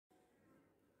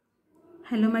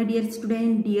Hello my dear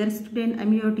student, I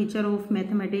am your teacher of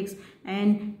mathematics,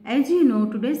 and as you know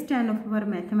today's turn of our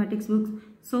mathematics books.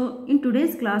 So in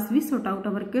today's class we sort out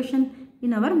our question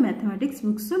in our mathematics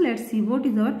book. So let's see what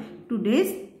is our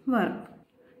today's work.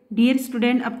 Dear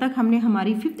student, अब तक हमने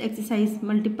हमारी 5th exercise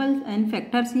multiples and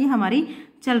factors ये हमारी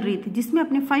चल रही थी, जिसमें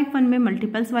अपने 5.1 में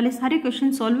मल्टीपल्स वाले सारे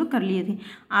क्वेश्चन सॉल्व कर लिए थे।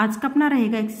 आज का अपना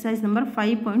रहेगा एक्सरसाइज नंबर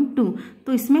 5.2।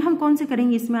 तो इसमें हम कौन से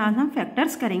करेंगे? इसमें आज हम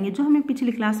फैक्टर्स करेंगे, जो हमें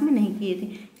पिछली क्लास में नहीं किए थे,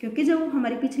 क्योंकि जब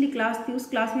हमारी पिछली क्लास थी उस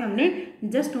क्लास में हमने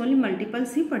जस्ट ओनली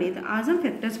मल्टीपल्स ही पढ़े थे। आज हम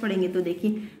फैक्टर्स पढ़ेंगे। तो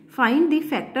देखिए, find the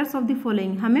factors of the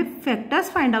following, हमें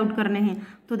फैक्टर्स फाइंड आउट करने हैं।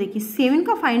 तो देखिए 7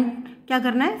 का फाइंड क्या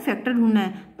करना है? फैक्टर ढूंढना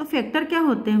है। तो फैक्टर क्या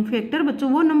होते हैं? फैक्टर बच्चों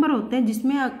वो नंबर होते हैं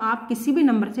जिसमें आप किसी भी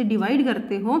नंबर से डिवाइड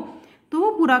करते हो तो वो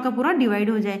पूरा का पूरा डिवाइड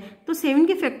हो जाए। तो 7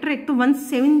 के फैक्टर, एक तो 1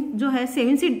 7 जो है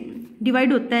 7 से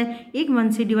डिवाइड होता है, एक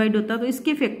 1 से डिवाइड होता है। तो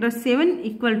इसके फैक्टर 7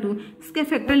 इक्वल टू, इसके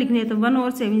फैक्टर लिखने हैं तो 1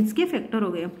 और 7 इसके फैक्टर हो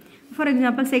गए। फॉर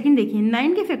एग्जाम्पल सेकंड देखिए,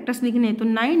 9 के फैक्टर्स लिखने हैं तो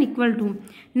 9 इक्वल टू,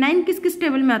 9 किस किस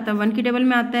टेबल में आता है? 1 की टेबल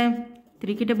में आता है,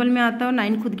 3 की टेबल में आता है और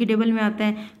 9 खुद की टेबल में आता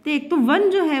है। तो एक तो 1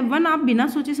 जो है, 1 आप बिना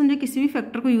सोचे समझे किसी भी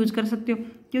फैक्टर को यूज कर सकते हो,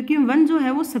 क्योंकि 1 जो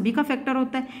है वो सभी का फैक्टर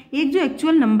होता है। एक जो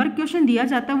एक्चुअल नंबर क्वेश्चन दिया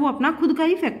जाता है वो अपना खुद का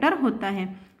ही फैक्टर होता है।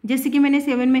 जैसे कि मैंने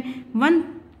 7 में 1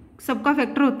 सबका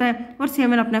फैक्टर होता है और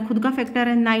 7 अपना खुद का फैक्टर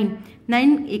है।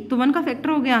 9 एक तो 1 का फैक्टर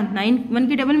हो गया, 9 1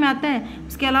 की टेबल में आता है।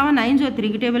 उसके अलावा 9 जो है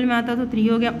 3 की टेबल में आता है तो 3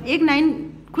 हो गया। एक 9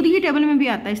 खुद की टेबल में भी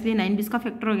आता है, इसलिए 9 भी इसका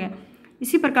फैक्टर हो गया।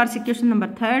 इसी प्रकार से question number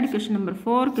 3, question number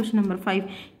 4, question number 5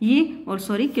 ये, और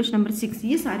सॉरी क्वेश्चन नंबर 6,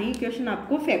 ये सारे क्वेश्चन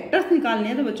आपको फैक्टर्स निकालने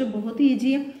हैं। तो बच्चों बहुत ही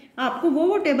ईजी है, आपको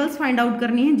वो टेबल्स फाइंड आउट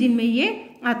करनी है जिनमें ये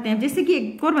आते हैं। जैसे कि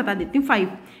एक और बता देती हूँ,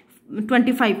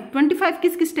 25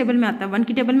 किस किस टेबल में आता है? 1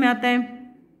 की टेबल में आता है,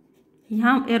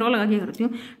 यहाँ एरो लगा के करती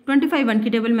हूँ। 25 1 की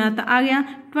टेबल में आता आ गया,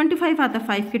 25 आता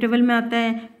 5 की टेबल में आता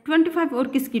है, 25 और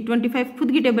किसकी? 25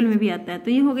 खुद की टेबल में भी आता है।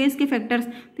 तो ये हो गए इसके फैक्टर्स।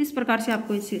 तो इस प्रकार से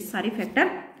आपको इससे सारे फैक्टर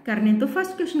करने। तो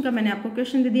फर्स्ट क्वेश्चन का मैंने आपको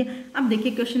क्वेश्चन दे दिया। अब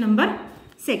देखिए question number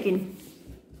 2,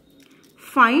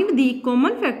 find the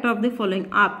common factor of the following.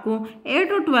 आपको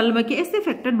 8 और 12 के ऐसे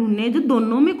फैक्टर ढूंढने हैं जो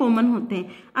दोनों में कॉमन होते हैं।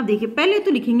 अब देखिए पहले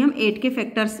तो लिखेंगे हम 8 के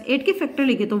फैक्टर्स। 8 के फैक्टर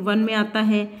लिखे तो 1 में आता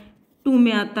है, 2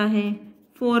 में आता है,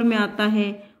 4 में आता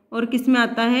है और किस में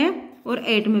आता है? और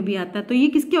 8 में भी आता है। तो ये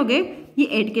किसके हो गए? ये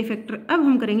 8 के फैक्टर। अब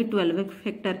हम करेंगे 12 के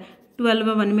फैक्टर।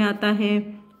 12 1 में आता है,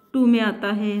 2 में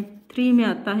आता है, 3 में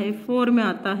आता है, 4 में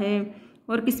आता है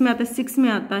और किस में आता है? 6 में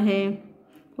आता है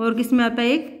और किस में आता है?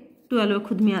 एक 12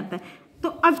 खुद में आता है। तो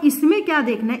अब इसमें क्या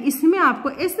देखना है? इसमें आपको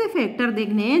ऐसे फैक्टर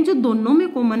देखने हैं जो दोनों में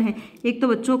कॉमन है। एक तो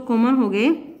बच्चों कॉमन हो गए,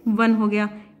 1 हो गया,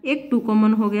 एक 2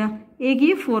 कॉमन हो गया, एक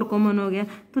ये 4 कॉमन हो गया।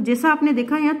 तो जैसा आपने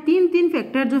देखा यहाँ 3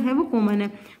 फैक्टर जो है वो कॉमन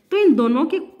है। तो इन दोनों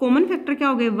के कॉमन फैक्टर क्या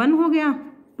हो गए? 1 हो गया,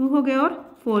 2 हो गया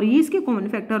और 4, ये इसके कॉमन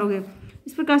फैक्टर हो गए।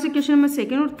 इस प्रकार से क्वेश्चन नंबर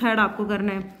 2 और 3 आपको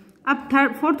करना है। अब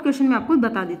 4th क्वेश्चन में आपको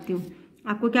बता देती हूँ।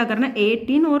 आपको क्या करना है?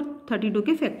 18 और 32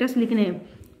 के फैक्टर्स लिखने हैं।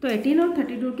 तो 18 और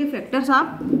 32 के फैक्टर्स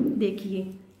आप देखिए,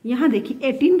 यहाँ देखिए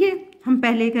 18 के हम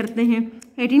पहले करते हैं।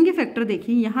 18 के फैक्टर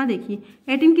देखिए, यहाँ देखिए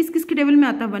 18 किस किस की टेबल में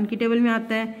आता है? 1 की टेबल में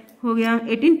आता है, हो गया।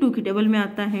 18 2 की टेबल में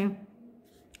आता है,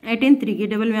 18 3 की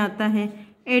टेबल में आता है,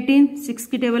 18 6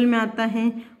 की टेबल में आता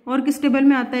है और किस टेबल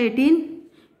में आता है? 18।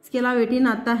 इसके अलावा 18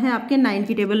 आता है आपके 9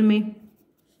 की टेबल में।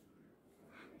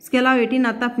 इसके अलावा 18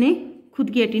 आता है अपने खुद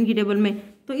की 18 की टेबल में।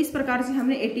 तो इस प्रकार से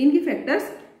हमने 18 के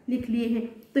फैक्टर्स लिख लिए हैं।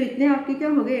 तो इतने आपके क्या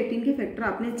हो गए? 18 के फैक्टर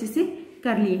आपने अच्छे से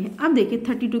कर लिए हैं। अब देखिए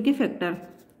 32 के फैक्टर।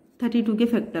 32 के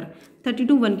फैक्टर,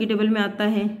 32 1 की टेबल में आता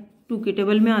है, 2 की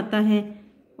टेबल में आता है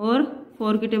और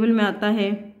 4 की टेबल में आता है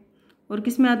और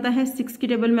किस में आता है? 6 की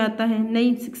टेबल में आता है।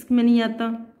 नहीं, 6 में नहीं आता।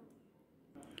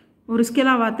 और इसके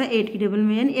अलावा आता है 8 की टेबल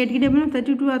में, यानी 8 की टेबल में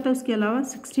 32 आता है। उसके अलावा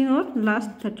 16 और लास्ट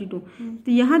 32।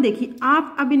 तो यहाँ देखिए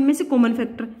आप अब इनमें से कॉमन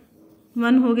फैक्टर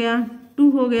 1 हो गया, 2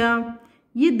 हो गया,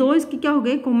 ये 2 इसके क्या हो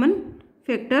गए? कॉमन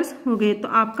फैक्टर्स हो गए। तो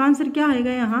आपका आंसर क्या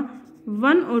आएगा? यहाँ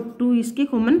 1 और 2 इसके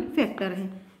कॉमन फैक्टर हैं।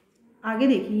 आगे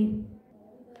देखिए,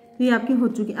 ये आपकी हो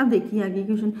चुकी। अब देखिए आगे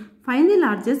question, find the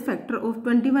largest factor of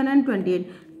 21 and 28।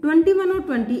 21 और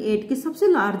 28 के सबसे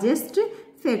लार्जेस्ट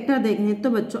फैक्टर देखने हैं। तो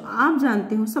बच्चों आप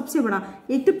जानते हो सबसे बड़ा,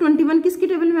 एक तो 21 किसकी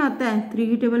टेबल में आता है? 3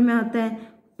 की टेबल में आता है।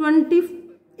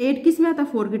 28 किस में आता है?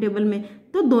 4 की टेबल में।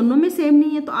 तो दोनों में सेम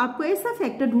नहीं है। तो आपको ऐसा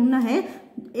फैक्टर ढूंढना है,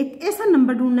 एक ऐसा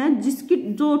नंबर ढूंढना है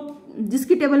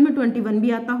जिसकी टेबल में 21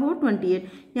 भी आता हो, 28,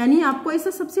 यानी आपको ऐसा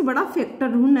सबसे बड़ा फैक्टर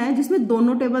ढूंढना है जिसमें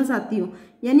दोनों टेबल्स आती हो।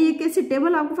 यानी एक ऐसी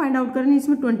टेबल आपको फाइंड आउट करनी है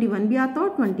जिसमें 21 भी आता हो,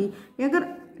 20 अगर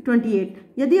 28।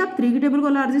 यदि आप 3 की टेबल को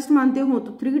लार्जेस्ट मानते हो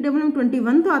तो 3 की टेबल में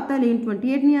 21 तो आता है लेकिन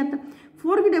 28 नहीं आता।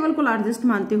 4 की टेबल को लार्जेस्ट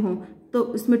मानते हो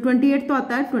तो इसमें 28 तो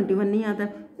आता है, 21 नहीं आता।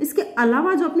 इसके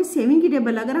अलावा जो अपनी 7 की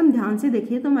टेबल, अगर हम ध्यान से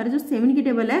देखिए तो हमारे जो 7 की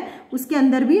टेबल है उसके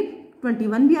अंदर भी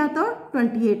 21 भी आता है और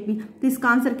 28 भी, तो इसका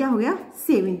आंसर क्या हो गया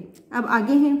 7। अब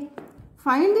आगे है,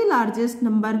 find the largest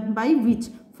number by which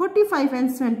 45 and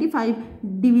 75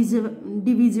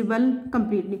 divisible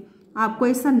completely. आपको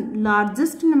ऐसा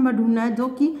लार्जेस्ट नंबर ढूंढना है जो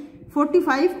कि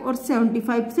 45 और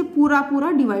 75 से पूरा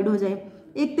पूरा डिवाइड हो जाए।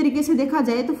 एक तरीके से देखा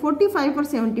जाए तो 45 और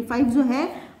 75 जो है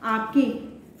आपके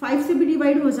 5 से भी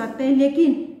डिवाइड हो जाते हैं,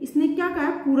 लेकिन इसने क्या कहा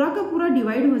पूरा का पूरा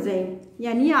डिवाइड हो जाए।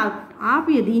 यानी आप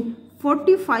यदि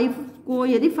 45 को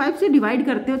यदि 5 से डिवाइड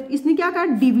करते हो तो इसने क्या कहा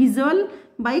डिविजिबल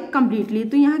बाय कंप्लीटली,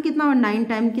 तो यहाँ कितना हुआ 9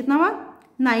 टाइम कितना हुआ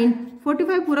 9,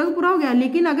 45 पूरा का पूरा हो गया।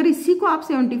 लेकिन अगर इसी को आप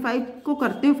 75 को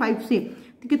करते हो 5 से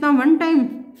तो कितना 1 टाइम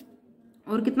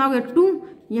और कितना हो गया 2,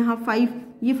 यहाँ 5,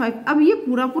 ये 5। अब ये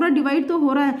पूरा पूरा डिवाइड तो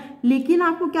हो रहा है, लेकिन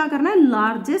आपको क्या करना है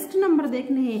लार्जेस्ट नंबर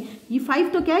देखने हैं। ये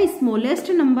 5 तो क्या है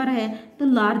स्मॉलेस्ट नंबर है, तो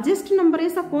लार्जेस्ट नंबर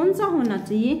ऐसा कौन सा होना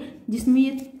चाहिए जिसमें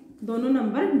ये दोनों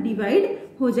नंबर डिवाइड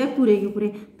हो जाए पूरे के पूरे।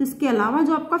 तो इसके अलावा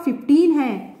जो आपका 15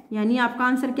 है, यानी आपका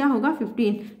आंसर क्या होगा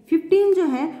 15। 15 जो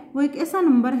है वो एक ऐसा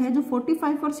नंबर है जो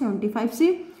 45 और 75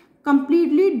 से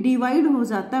कंप्लीटली डिवाइड हो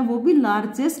जाता है, वो भी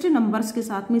लार्जेस्ट नंबर्स के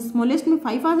साथ में। स्मॉलेस्ट में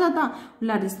 5 आ जाता,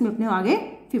 लार्जेस्ट में अपने आगे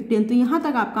 15। तो यहाँ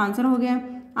तक आपका आंसर हो गया।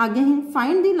 आगे है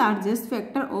find the largest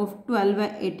factor of 12,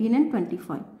 18 and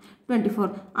 24।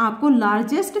 आपको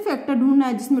लार्जेस्ट फैक्टर ढूंढना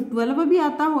है जिसमें 12 भी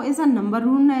आता हो, ऐसा नंबर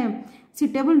ढूंढना है,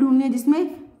 टेबल ढूंढनी है जिसमें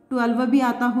 12 भी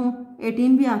आता हो,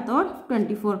 18 भी आता हो और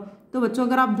 24। तो बच्चों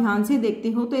अगर आप ध्यान से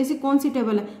देखते हो तो ऐसी कौन सी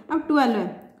टेबल है, अब 12 है,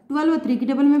 12 3 की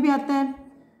टेबल में भी आता है,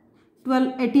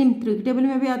 12 18 3 की टेबल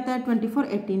में भी आता है, 24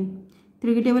 18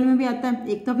 3 की टेबल में भी आता है।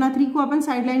 एक तो अपना 3 को अपन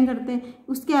साइड लाइन करते हैं,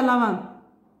 उसके अलावा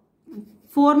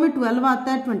 4 में 12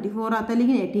 आता है, 24 आता है,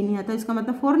 लेकिन 18 नहीं आता, इसका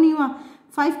मतलब 4 नहीं हुआ।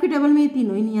 5 की टेबल में ये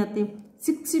तीनों ही नहीं आते।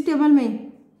 6 की टेबल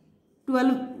में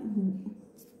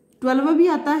 12 भी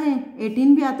आता है,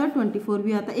 18 भी आता है, 24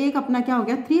 भी आता है। एक अपना क्या हो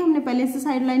गया 3 हमने पहले से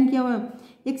साइड लाइन किया हुआ है,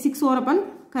 एक 6 और अपन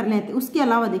कर लेते। उसके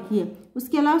अलावा देखिए,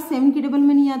 उसके अलावा 7 की टेबल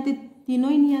में नहीं आते,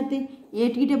 तीनों ही नहीं आते।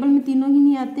 8 की टेबल में तीनों ही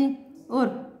नहीं आते, और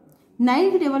 9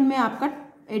 की टेबल में आपका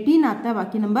 18 आता है,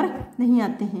 बाकी नंबर नहीं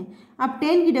आते हैं। अब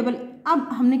 10 की टेबल, अब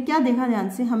हमने क्या देखा ध्यान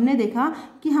से, हमने देखा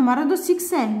कि हमारा जो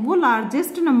 6 है वो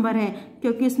लार्जेस्ट नंबर है,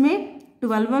 क्योंकि इसमें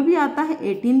 12 भी आता है,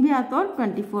 18 भी आता है और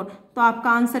 24। तो आपका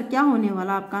आंसर क्या होने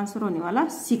वाला, आपका आंसर होने वाला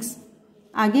 6।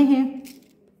 आगे है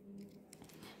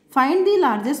find the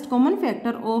largest common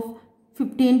factor of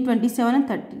 15, 27 and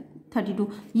 32।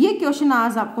 ये क्वेश्चन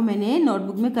आज आपको मैंने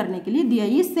नोटबुक में करने के लिए दिया।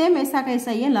 ये सेम ऐसा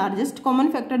कैसा ही है, लार्जेस्ट कॉमन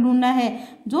फैक्टर ढूंढना है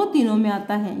जो तीनों में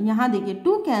आता है। यहाँ देखिए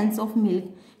 2 कैन्स ऑफ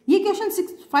मिल्क। ये क्वेश्चन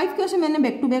 5 क्वेश्चन मैंने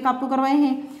बैक टू बैक आपको करवाए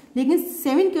हैं, लेकिन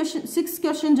 6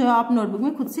 क्वेश्चन जो है आप नोटबुक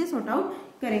में खुद से सॉर्ट आउट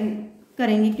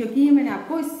करेंगे, क्योंकि ये मैंने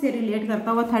आपको इससे रिलेट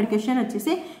करता हुआ 3rd क्वेश्चन अच्छे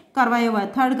से करवाया हुआ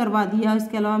है। 3rd करवा दिया,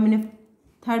 इसके अलावा मैंने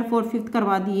 3rd 4th 5th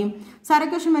करवा दिए। सारे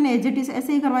क्वेश्चन मैंने एज इट इज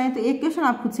ऐसे ही करवाए, तो एक क्वेश्चन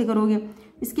आप खुद से करोगे।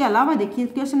 इसके अलावा देखिए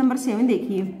क्वेश्चन नंबर 7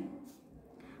 देखिए,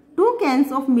 2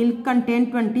 cans of milk contain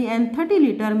 20 and 30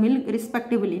 litre milk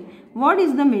respectively. What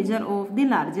is the measure of the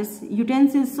largest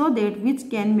utensil so that which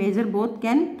can measure both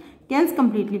cans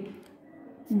completely.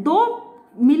 2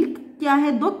 milk क्या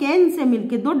है, 2 कैन से मिल्क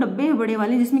के 2 डब्बे है बड़े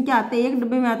वाले, जिसमें क्या आता है, एक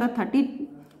डब्बे में आता है 30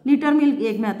 लीटर मिल्क,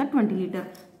 एक में आता है 20 लीटर।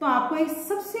 तो आपको एक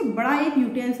सबसे बड़ा एक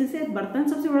यूटेंसिल से बर्तन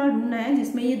सबसे बड़ा ढूंढना है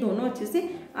जिसमें ये दोनों अच्छे से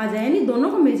आ जाए, यानी दोनों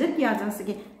को मेजर किया जा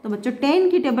सके। तो बच्चों 10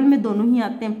 की टेबल में दोनों ही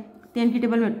आते हैं, 10 की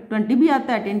टेबल में 20 भी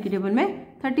आता है, 10 की टेबल में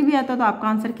 30 भी आता है, तो आपका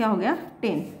आंसर क्या हो गया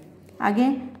 10।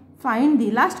 आगे फाइंड दी,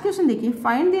 लास्ट क्वेश्चन देखिए,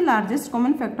 find the largest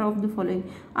common factor of the following.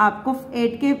 आपको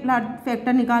 8 के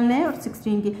फैक्टर निकालने हैं और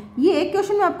 16 के। ये एक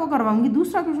क्वेश्चन मैं आपको करवाऊंगी,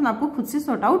 दूसरा क्वेश्चन आपको खुद से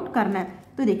सॉर्ट आउट करना है।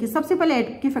 तो देखिए सबसे पहले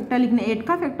 8 के फैक्टर लिखने, 8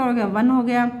 का फैक्टर हो गया 1 हो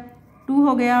गया, 2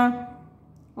 हो गया,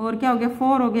 और क्या हो गया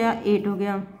 4 हो गया, 8 हो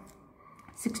गया।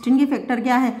 16 के फैक्टर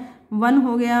क्या है, 1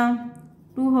 हो गया,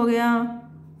 2 हो गया,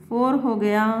 4 हो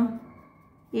गया,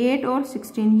 8 और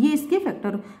 16, ये इसके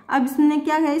फैक्टर। अब इसमें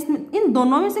क्या है, इसमें इन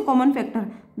दोनों में से कॉमन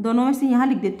फैक्टर, दोनों में से यहाँ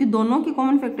लिख देती हूँ दोनों के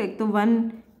कॉमन फैक्टर, एक तो 1,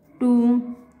 2,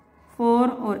 4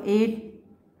 और 8,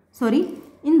 सॉरी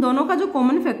इन दोनों का जो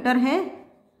कॉमन फैक्टर है,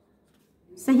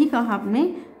 सही कहा आपने,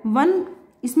 1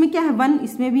 इसमें क्या है, 1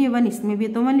 इसमें भी है, 1 इसमें भी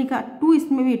है, तो 1 लिखा, 2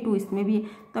 इसमें भी है, 2 इसमें भी है,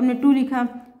 तो हमने 2 लिखा,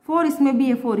 4 इसमें भी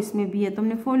है, 4 इसमें भी है, तो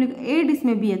हमने 4 लिखा, 8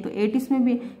 इसमें भी है, तो 8 इसमें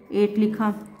भी है, 8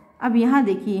 लिखा। अब यहाँ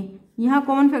देखिए, यहाँ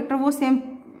कॉमन फैक्टर वो सेम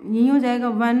यही हो जाएगा,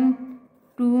 1,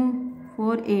 2,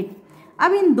 4, 8।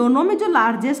 अब इन दोनों में जो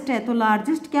लार्जेस्ट है, तो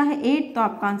लार्जेस्ट क्या है 8, तो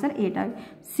आपका आंसर 8 आ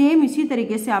गया। सेम इसी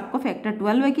तरीके से आपको फैक्टर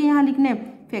 12 के यहाँ लिखने,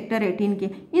 फैक्टर 18 के,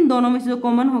 इन दोनों में से जो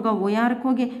कॉमन होगा वो यहाँ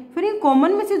रखोगे, फिर इन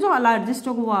कॉमन में से जो लार्जेस्ट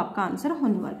होगा वो आपका आंसर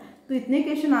होने वाला। तो इतने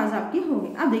क्वेश्चन आज आपके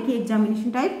होंगे। अब देखिए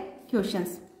examination type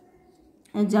questions.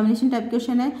 Examination type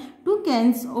question है 2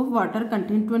 cans of water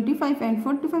contain 25 and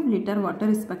 45 litre water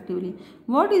respectively.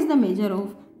 What is the measure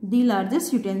of the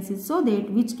largest utensil so that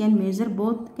which can measure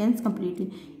both cans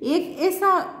completely. एक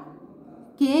ऐसा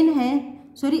केन है,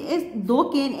 sorry 2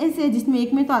 केन ऐसे है जिसमें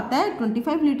एक में तो आता है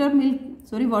 25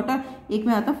 लीटर वाटर, एक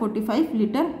में आता है 45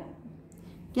 लीटर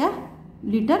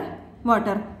लीटर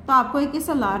वाटर। तो आपको एक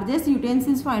ऐसा लार्जेस्ट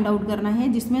यूटेंसिल्स फाइंड आउट करना है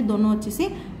जिसमें दोनों अच्छे से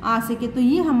आ सके। तो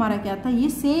ये हमारा क्या था, ये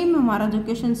सेम हमारा जो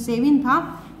क्वेश्चन 7 था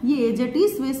ये एज इट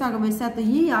इज वैसा का वैसा। तो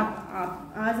ये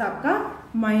आज आपका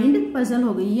माइंड पजल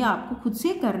हो गई, ये आपको खुद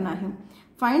से करना है।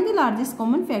 Find the largest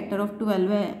common factor of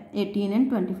 12, 18 and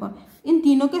 24। इन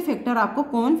तीनों के फैक्टर आपको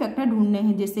कॉमन फैक्टर ढूंढने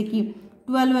हैं। जैसे कि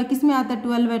 12 है, किस में आता है,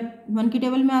 12 है 1 की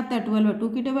टेबल में आता है, 12 है 2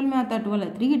 की टेबल में आता है, 12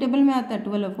 है 3 की टेबल में आता है,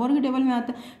 12 है 4 की टेबल में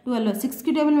आता है, 12 है 6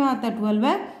 की टेबल में आता है, 12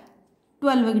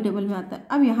 है की टेबल में आता है।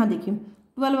 अब यहाँ देखिए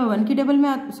 12 1 की टेबल में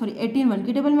 18 1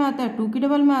 की टेबल में आता है, 2 की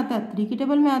टेबल में आता है, 3 की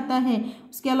टेबल में आता है।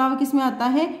 उसके अलावा किस में आता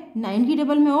है, 9 की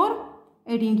टेबल में और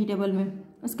 18 की टेबल में।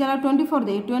 उसके अलावा 24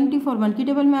 1 की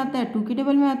टेबल में आता है, 2 की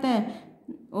टेबल में आता है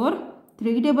और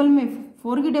 3 की टेबल में,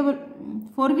 4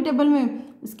 की टेबल में।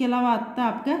 उसके अलावा आता है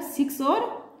आपका 6 और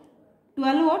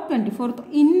 12 और 24। तो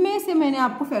इनमें से मैंने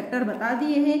आपको फैक्टर बता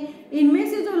दिए हैं, इनमें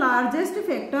से जो लार्जेस्ट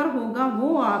फैक्टर होगा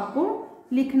वो आपको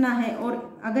लिखना है।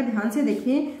 और अगर ध्यान से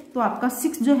देखें तो आपका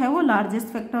 6 जो है वो लार्जेस्ट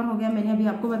फैक्टर हो गया, मैंने अभी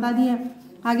आपको बता दिया।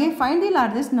 आगे find the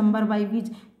largest number by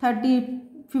which 30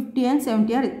 50 and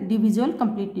 70 are divisible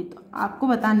completely. तो आपको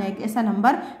बताना है कि ऐसा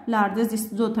नंबर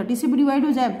लार्जेस्ट जो 30 से भी डिवाइड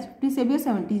हो जाए, 50 से भी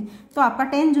 70, तो आपका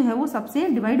 10 जो है वो सबसे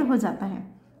डिवाइड हो जाता है।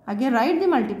 आगे right the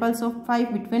multiples of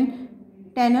 5 between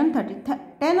 10 और 30।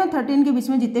 10 और 13 के बीच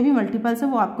में जितने भी मल्टीपल्स है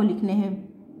वो आपको लिखने हैं।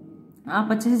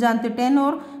 आप अच्छे से जानते हो 10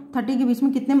 और 30 के बीच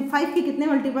में कितने 5 के कितने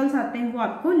मल्टीपल्स आते हैं वो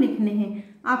आपको लिखने हैं।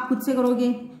 आप खुद से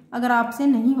करोगे, अगर आपसे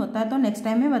नहीं होता है तो नेक्स्ट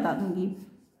टाइम मैं बता दूंगी।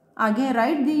 आगे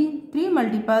right the 3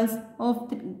 multiples of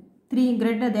 3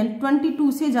 greater than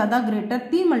 22 से ज़्यादा ग्रेटर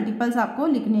 3 मल्टीपल्स आपको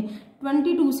लिखने।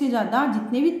 22 से ज़्यादा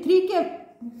जितने भी 3 के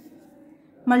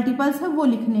मल्टीपल्स है वो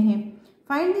लिखने हैं।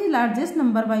 Find the largest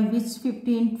number by which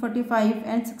 15 45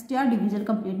 and 60 are division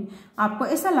completely. आपको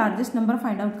ऐसा लार्जेस्ट नंबर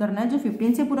फाइंड आउट करना है जो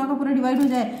 15 से पूरा का पूरा डिवाइड हो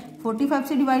जाए, 45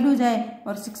 से डिवाइड हो जाए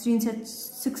और 60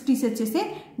 से अच्छे से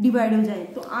डिवाइड हो जाए।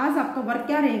 तो आज आपका वर्क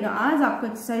क्या रहेगा, आज आपको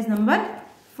एक्सरसाइज नंबर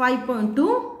 5.2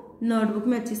 नोटबुक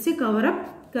में अच्छे से कवर अप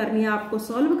करनी है, आपको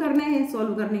सॉल्व करना है।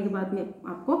 सॉल्व करने के बाद में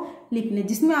आपको लिखने,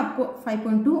 जिसमें आपको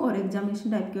 5.2 और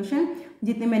एग्जामिनेशन टाइप क्वेश्चन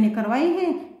जितने मैंने करवाए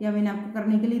हैं या मैंने आपको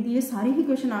करने के लिए दिए सारे ही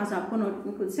क्वेश्चन आज आपको नोटबुक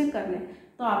में खुद से करने।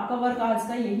 तो आपका वर्क आज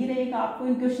का यही रहेगा, आपको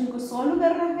इन क्वेश्चन को सॉल्व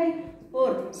करना है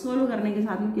और सॉल्व करने के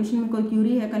साथ में क्वेश्चन में कोई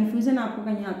क्यूरी है, कंफ्यूजन आपको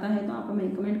कहीं आता है तो आप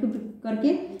हमें कमेंट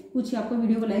करके पूछिए। आपको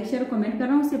वीडियो को लाइक शेयर कमेंट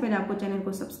करना है, उससे पहले आपको चैनल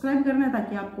को सब्सक्राइब करना है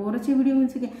ताकि आपको और अच्छी वीडियो मिल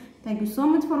सके। Thank you so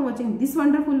much for watching this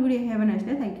wonderful video. Have a nice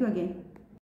day. Thank you again.